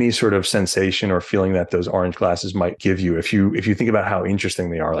into any sort of sensation or feeling that those orange glasses might give you. If you think about how interesting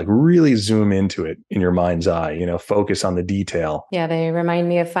they are, like really zoom into it in your mind's eye, focus on the detail. Yeah, they remind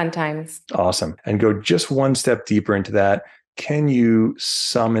me of fun times. Awesome. And go just one step deeper into that. Can you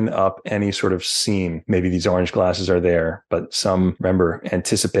summon up any sort of scene? Maybe these orange glasses are there, but remember,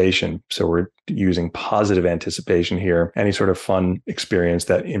 anticipation. So we're using positive anticipation here. Any sort of fun experience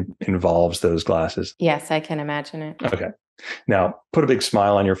that involves those glasses. Yes, I can imagine it. Okay. Now, put a big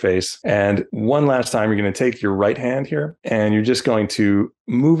smile on your face. And one last time, you're going to take your right hand here and you're just going to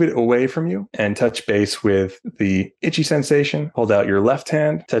move it away from you and touch base with the itchy sensation. Hold out your left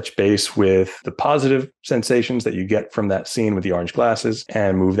hand, touch base with the positive sensations that you get from that scene with the orange glasses,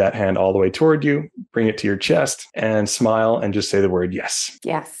 and move that hand all the way toward you. Bring it to your chest and smile and just say the word yes.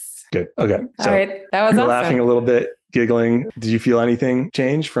 Yes. Good. Okay. All right. That was awesome. Laughing a little bit, giggling. Did you feel anything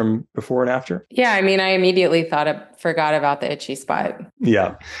change from before and after? Yeah. I mean, I immediately forgot about the itchy spot.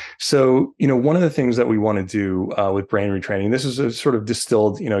 Yeah. So, one of the things that we want to do with brain retraining, this is a sort of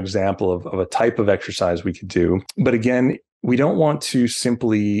distilled, example of a type of exercise we could do. But again, we don't want to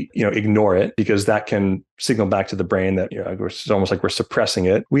simply, ignore it, because that can signal back to the brain that it's almost like we're suppressing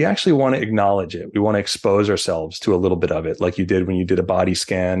it. We actually want to acknowledge it. We want to expose ourselves to a little bit of it, like you did when you did a body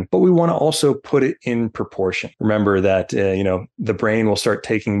scan. But we want to also put it in proportion. Remember that the brain will start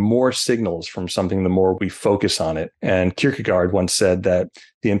taking more signals from something the more we focus on it. And Kierkegaard once said that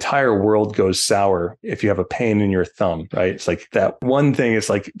the entire world goes sour if you have a pain in your thumb, right? It's like that one thing is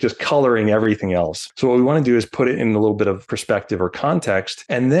like just coloring everything else. So what we want to do is put it in a little bit of perspective or context,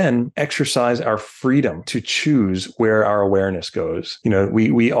 and then exercise our freedom to choose where our awareness goes.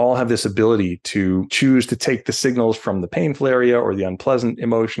 We all have this ability to choose to take the signals from the painful area or the unpleasant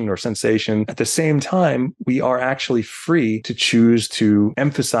emotion or sensation. At the same time, we are actually free to choose to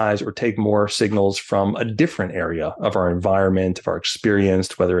emphasize or take more signals from a different area of our environment, of our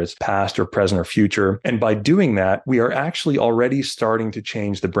experience, whether it's past or present or future. And by doing that, we are actually already starting to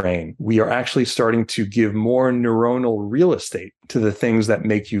change the brain. We are actually starting to give more neuronal real estate to the things that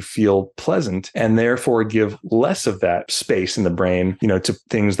make you feel pleasant, and therefore give less of that space in the brain, to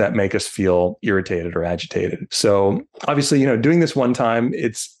things that make us feel irritated or agitated. So obviously, doing this one time,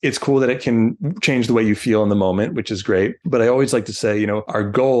 it's cool that it can change the way you feel in the moment, which is great. But I always like to say, our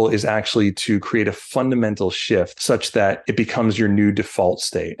goal is actually to create a fundamental shift such that it becomes your new default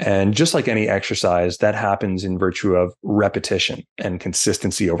state. And just like any exercise, that happens in virtue of repetition and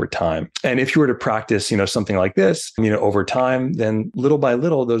consistency over time. And if you were to practice, something like this, over time, then little by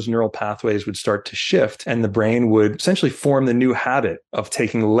little, those neural pathways would start to shift, and the brain would essentially form the new habit of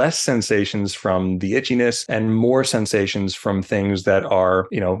taking less sensations from the itchiness and more sensations from things that are,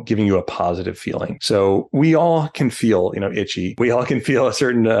 giving you a positive feeling. So we all can feel, itchy. We all can feel a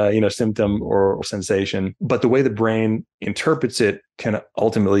certain, symptom or sensation, but the way the brain interprets it can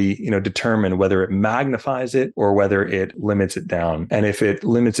ultimately, determine whether it magnifies it or whether it limits it down. And if it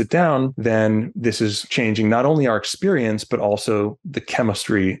limits it down, then this is changing not only our experience, but also the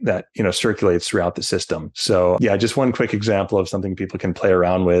chemistry that, circulates throughout the system. So yeah, just one quick example of something people can play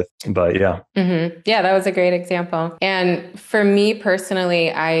around with. But yeah. Mm-hmm. Yeah, that was a great example. And for me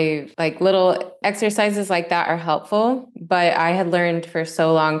personally, I like little exercises like that are helpful, but I had learned for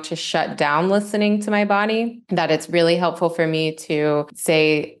so long to shut down listening to my body that it's really helpful for me to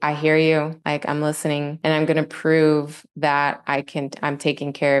say, I hear you, like I'm listening, and I'm going to prove that I'm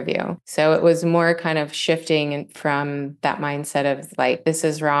taking care of you. So it was more kind of shifting from that mindset of like, this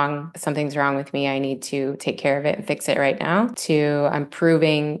is wrong, something's wrong with me, I need to take care of it and fix it right now, to I'm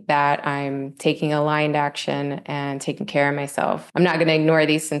proving that I'm taking aligned action and taking care of myself. I'm not going to ignore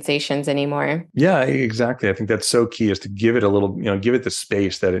these sensations anymore. Yeah, exactly. I think that's so key, is to give it a little, give it the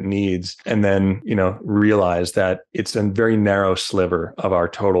space that it needs, and then, realize that it's a very narrow sliver of our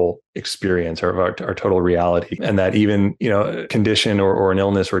total experience or of our total reality. And that even, a condition or an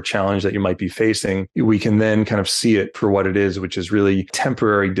illness or a challenge that you might be facing, we can then kind of see it for what it is, which is really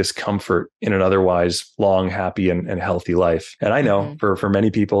temporary discomfort in an otherwise long, happy and healthy life. And I know for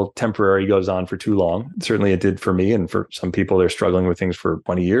many people, temporary goes on for too long. Certainly it did for me. And for some people, they're struggling with things for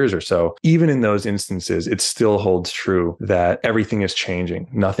 20 years or so. Even in those instances, it still holds true that everything is changing.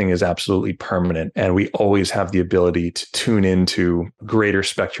 Nothing is absolutely permanent. And we always have the ability to tune into a greater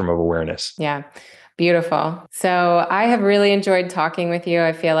spectrum of awareness. Yeah. Beautiful. So I have really enjoyed talking with you.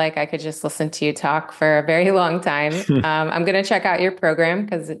 I feel like I could just listen to you talk for a very long time. I'm going to check out your program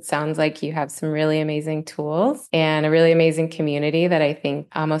because it sounds like you have some really amazing tools and a really amazing community that I think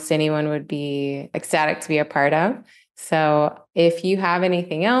almost anyone would be ecstatic to be a part of. So if you have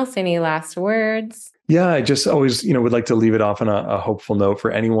anything else, any last words? Yeah, I just always, would like to leave it off on a hopeful note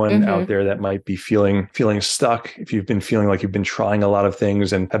for anyone out there that might be feeling stuck. If you've been feeling like you've been trying a lot of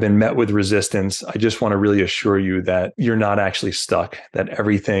things and have been met with resistance, I just want to really assure you that you're not actually stuck, that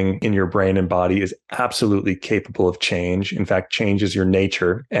everything in your brain and body is absolutely capable of change. In fact, change is your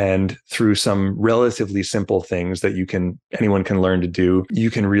nature. And through some relatively simple things that anyone can learn to do,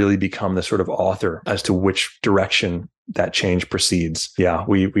 you can really become the sort of author as to which direction that change proceeds. Yeah,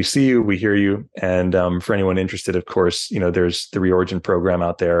 we see you, we hear you. And for anyone interested, of course, there's the Re-Origin program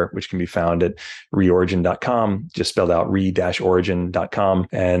out there, which can be found at reorigin.com, just spelled out re-origin.com.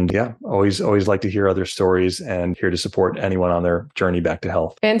 And yeah, always like to hear other stories and here to support anyone on their journey back to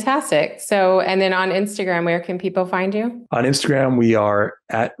health. Fantastic. So, and then on Instagram, where can people find you? On Instagram, we are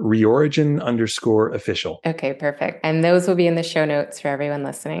at reorigin_official. Okay, perfect. And those will be in the show notes for everyone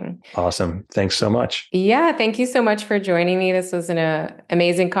listening. Awesome. Thanks so much. Yeah, thank you so much for joining me. This was an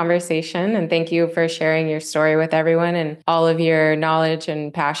amazing conversation. And thank you for sharing your story with everyone and all of your knowledge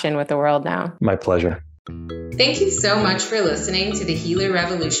and passion with the world now. My pleasure. Thank you so much for listening to the Healer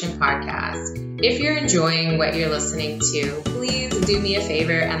Revolution podcast. If you're enjoying what you're listening to, please do me a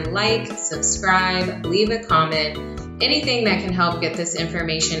favor and like, subscribe, leave a comment, anything that can help get this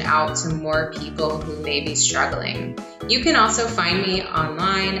information out to more people who may be struggling. You can also find me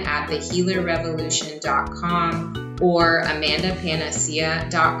online at thehealerrevolution.com or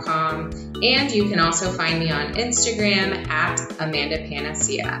amandapanacea.com. And you can also find me on Instagram at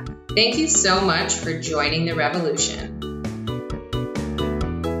amandapanacea. Thank you so much for joining the revolution.